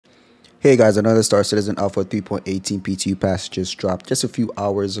Hey guys, another Star Citizen Alpha 3.18 PTU patch just dropped just a few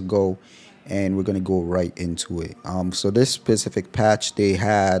hours ago, and we're gonna go right into it. So this specific patch, they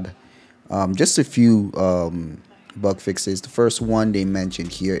had just a few bug fixes. The first one they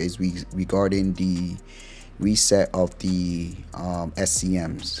mentioned here is regarding the reset of the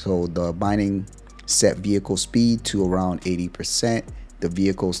SCMs. So the binding set vehicle speed to around 80%, the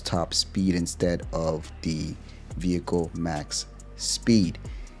vehicle's top speed instead of the vehicle max speed.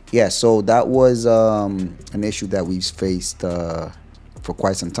 Yeah, so that was an issue that we've faced for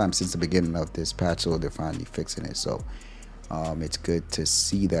quite some time since the beginning of this patch, so they're finally fixing it. So it's good to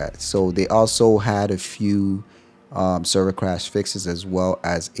see that. So they also had a few server crash fixes as well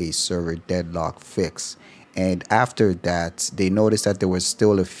as a server deadlock fix. And after that, they noticed that there was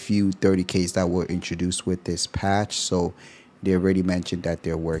still a few 30Ks that were introduced with this patch. So they already mentioned that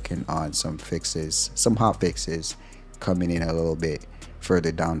they're working on some fixes, some hot fixes coming in a little bit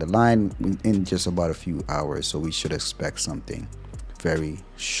further down the line in just about a few hours. So we should expect something very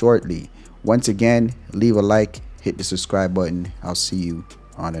shortly. Once again, leave a like, hit the subscribe button. I'll see you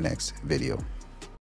on the next video.